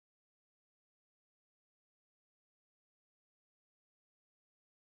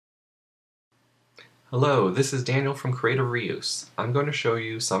Hello, this is Daniel from Creative Reuse. I'm going to show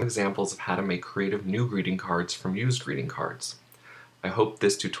you some examples of how to make creative new greeting cards from used greeting cards. I hope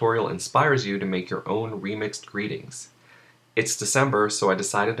this tutorial inspires you to make your own remixed greetings. It's December, so I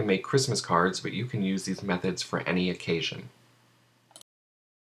decided to make Christmas cards, but you can use these methods for any occasion.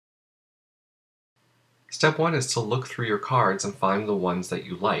 Step 1 is to look through your cards and find the ones that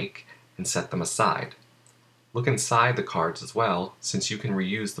you like and set them aside. Look inside the cards as well, since you can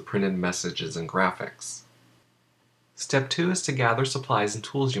reuse the printed messages and graphics. Step 2 is to gather supplies and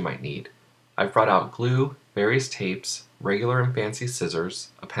tools you might need. I've brought out glue, various tapes, regular and fancy scissors,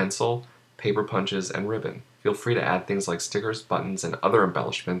 a pencil, paper punches, and ribbon. Feel free to add things like stickers, buttons, and other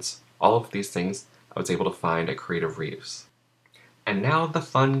embellishments. All of these things I was able to find at Creative Reuse. And now the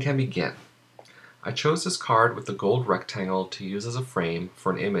fun can begin. I chose this card with the gold rectangle to use as a frame for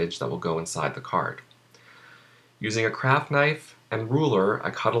an image that will go inside the card. Using a craft knife and ruler, I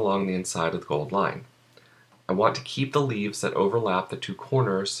cut along the inside of the gold line. I want to keep the leaves that overlap the two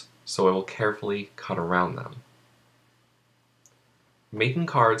corners, so I will carefully cut around them. Making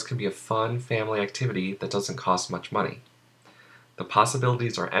cards can be a fun family activity that doesn't cost much money. The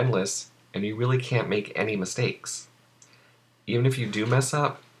possibilities are endless, and you really can't make any mistakes. Even if you do mess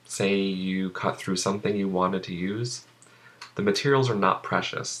up, say you cut through something you wanted to use, the materials are not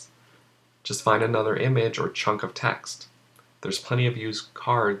precious. Just find another image or chunk of text. There's plenty of used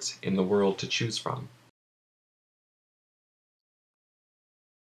cards in the world to choose from.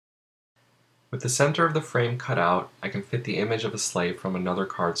 With the center of the frame cut out, I can fit the image of a sleigh from another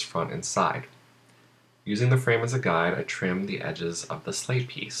card's front and side. Using the frame as a guide, I trimmed the edges of the sleigh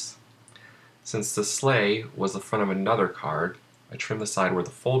piece. Since the sleigh was the front of another card, I trimmed the side where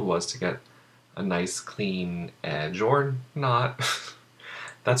the fold was to get a nice clean edge, or not.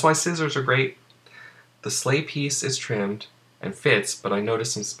 That's why scissors are great. The sleigh piece is trimmed and fits, but I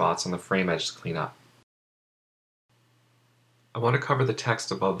noticed some spots on the frame edge to clean up. I want to cover the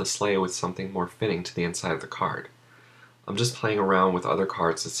text above the sleigh with something more fitting to the inside of the card. I'm just playing around with other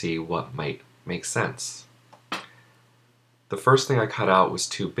cards to see what might make sense. The first thing I cut out was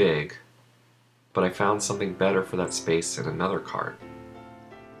too big, but I found something better for that space in another card.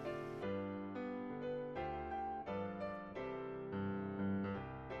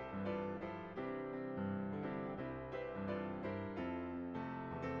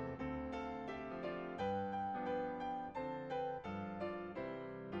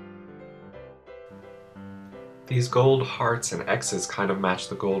 These gold hearts and X's kind of match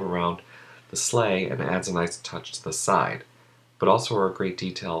the gold around the sleigh and adds a nice touch to the side, but also are a great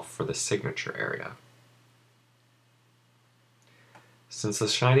detail for the signature area. Since the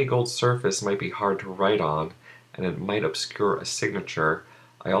shiny gold surface might be hard to write on and it might obscure a signature,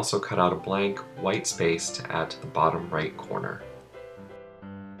 I also cut out a blank white space to add to the bottom right corner.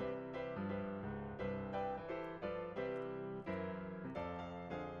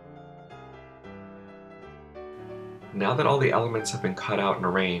 Now that all the elements have been cut out and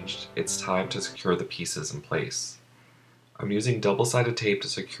arranged, it's time to secure the pieces in place. I'm using double-sided tape to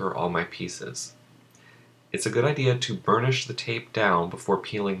secure all my pieces. It's a good idea to burnish the tape down before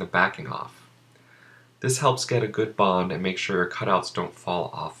peeling the backing off. This helps get a good bond and make sure your cutouts don't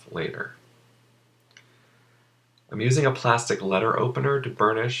fall off later. I'm using a plastic letter opener to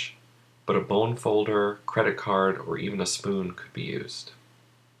burnish, but a bone folder, credit card, or even a spoon could be used.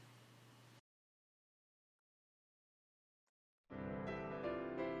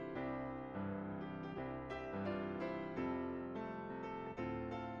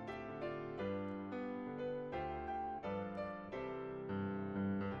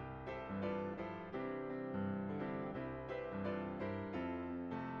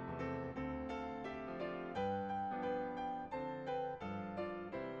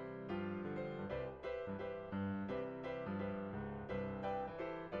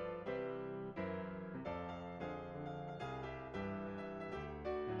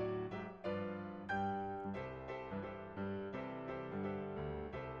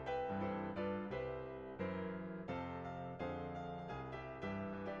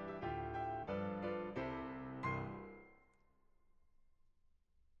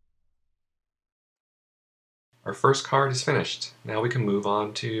 Our first card is finished. Now we can move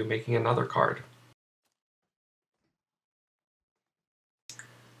on to making another card.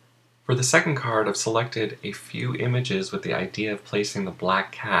 For the second card, I've selected a few images with the idea of placing the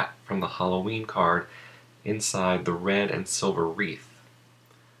black cat from the Halloween card inside the red and silver wreath.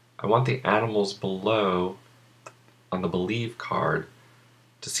 I want the animals below on the Believe card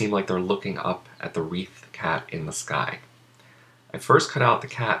to seem like they're looking up at the wreath cat in the sky. I first cut out the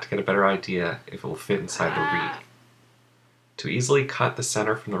cat to get a better idea if it will fit inside the wreath. To easily cut the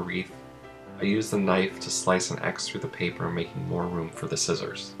center from the wreath, I used the knife to slice an X through the paper, making more room for the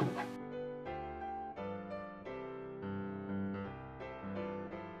scissors.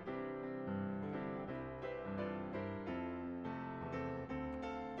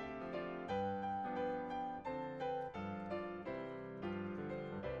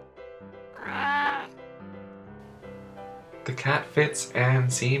 The cat fits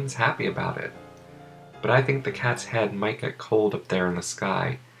and seems happy about it, but I think the cat's head might get cold up there in the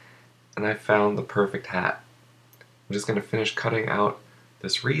sky, and I found the perfect hat. I'm just going to finish cutting out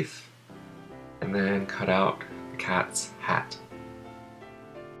this wreath and then cut out the cat's hat.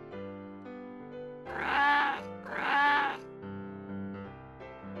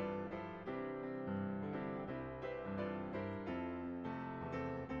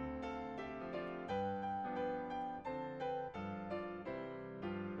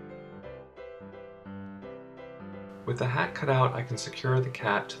 With the hat cut out, I can secure the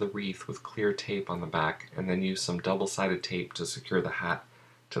cat to the wreath with clear tape on the back, and then use some double-sided tape to secure the hat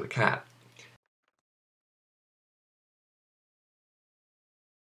to the cat.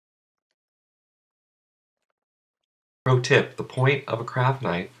 Pro tip: the point of a craft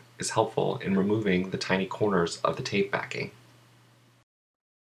knife is helpful in removing the tiny corners of the tape backing.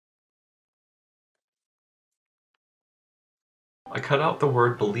 I cut out the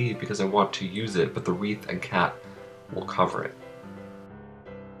word believe because I want to use it, but the wreath and cat will cover it.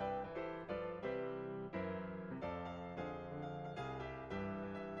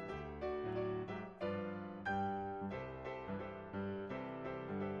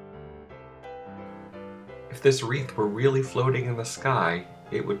 If this wreath were really floating in the sky,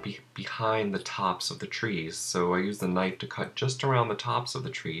 it would be behind the tops of the trees, so I use the knife to cut just around the tops of the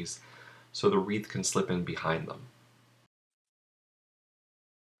trees so the wreath can slip in behind them.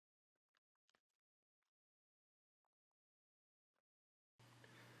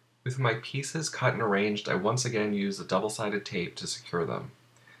 With my pieces cut and arranged, I once again use a double-sided tape to secure them.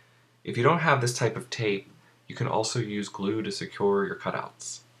 If you don't have this type of tape, you can also use glue to secure your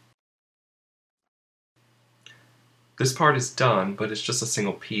cutouts. This part is done, but it's just a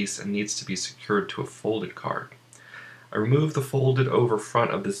single piece and needs to be secured to a folded card. I remove the folded over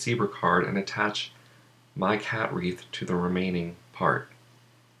front of the zebra card and attach my cat wreath to the remaining part.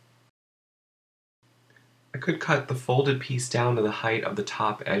 I could cut the folded piece down to the height of the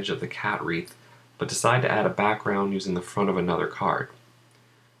top edge of the cat wreath, but decide to add a background using the front of another card.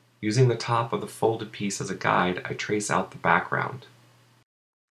 Using the top of the folded piece as a guide, I trace out the background.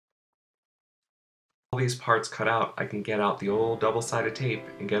 All these parts cut out, I can get out the old double-sided tape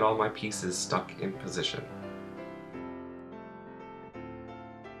and get all my pieces stuck in position.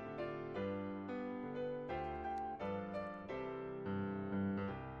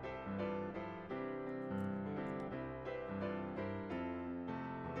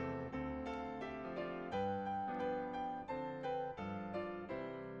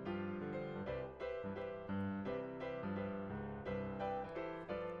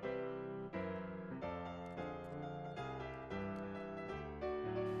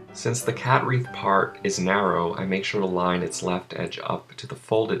 Since the cat wreath part is narrow, I make sure to line its left edge up to the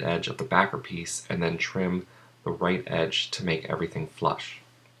folded edge of the backer piece and then trim the right edge to make everything flush.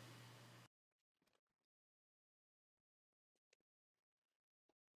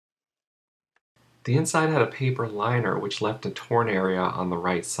 The inside had a paper liner which left a torn area on the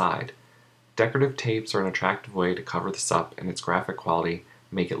right side. Decorative tapes are an attractive way to cover this up, and its graphic quality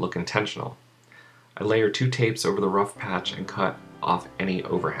make it look intentional. I layer 2 tapes over the rough patch and cut off any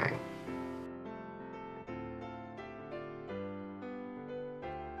overhang.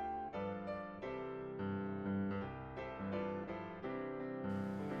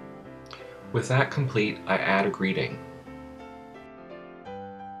 With that complete, I add a greeting.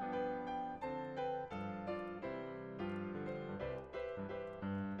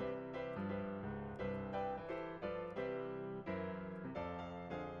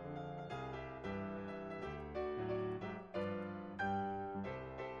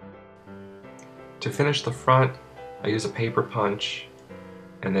 To finish the front, I use a paper punch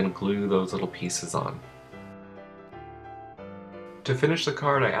and then glue those little pieces on. To finish the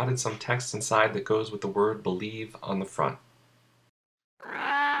card, I added some text inside that goes with the word believe on the front.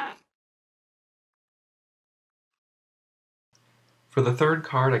 For the third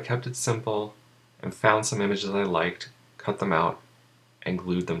card, I kept it simple and found some images I liked, cut them out, and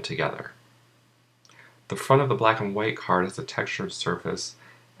glued them together. The front of the black and white card has a textured surface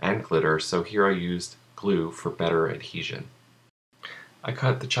and glitter, so here I used glue for better adhesion. I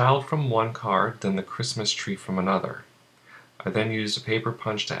cut the child from one card, then the Christmas tree from another. I then used a paper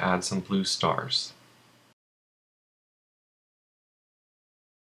punch to add some blue stars.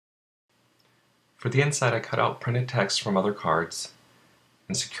 For the inside, I cut out printed text from other cards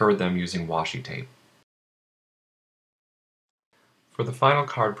and secured them using washi tape. For the final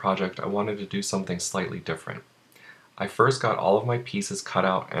card project, I wanted to do something slightly different. I first got all of my pieces cut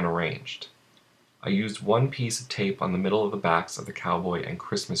out and arranged. I used one piece of tape on the middle of the backs of the cowboy and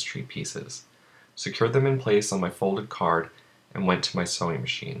Christmas tree pieces, secured them in place on my folded card, and went to my sewing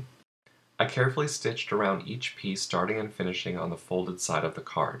machine. I carefully stitched around each piece, starting and finishing on the folded side of the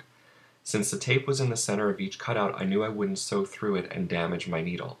card. Since the tape was in the center of each cutout, I knew I wouldn't sew through it and damage my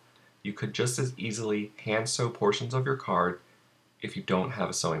needle. You could just as easily hand sew portions of your card if you don't have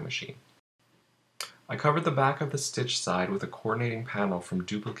a sewing machine. I covered the back of the stitched side with a coordinating panel from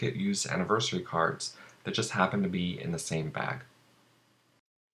duplicate used anniversary cards that just happened to be in the same bag.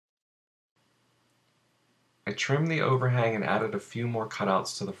 I trimmed the overhang and added a few more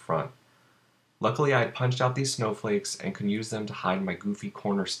cutouts to the front. Luckily, I had punched out these snowflakes and could use them to hide my goofy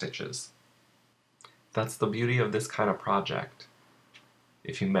corner stitches. That's the beauty of this kind of project.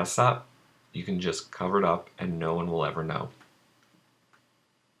 If you mess up, you can just cover it up and no one will ever know.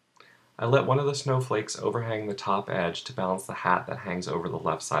 I let one of the snowflakes overhang the top edge to balance the hat that hangs over the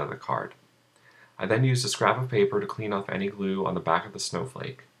left side of the card. I then used a scrap of paper to clean off any glue on the back of the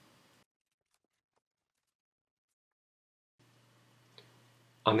snowflake.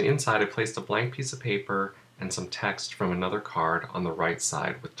 On the inside, I placed a blank piece of paper and some text from another card on the right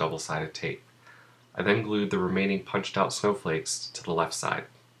side with double-sided tape. I then glued the remaining punched-out snowflakes to the left side.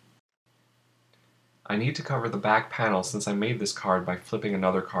 I need to cover the back panel since I made this card by flipping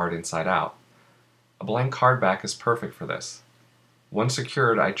another card inside out. A blank card back is perfect for this. Once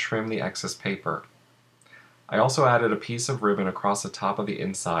secured, I trim the excess paper. I also added a piece of ribbon across the top of the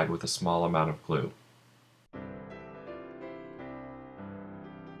inside with a small amount of glue.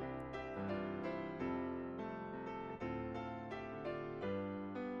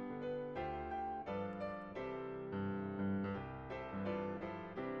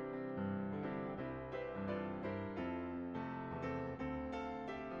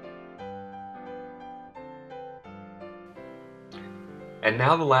 And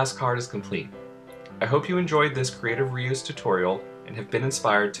now the last card is complete. I hope you enjoyed this creative reuse tutorial and have been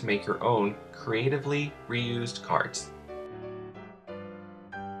inspired to make your own creatively reused cards.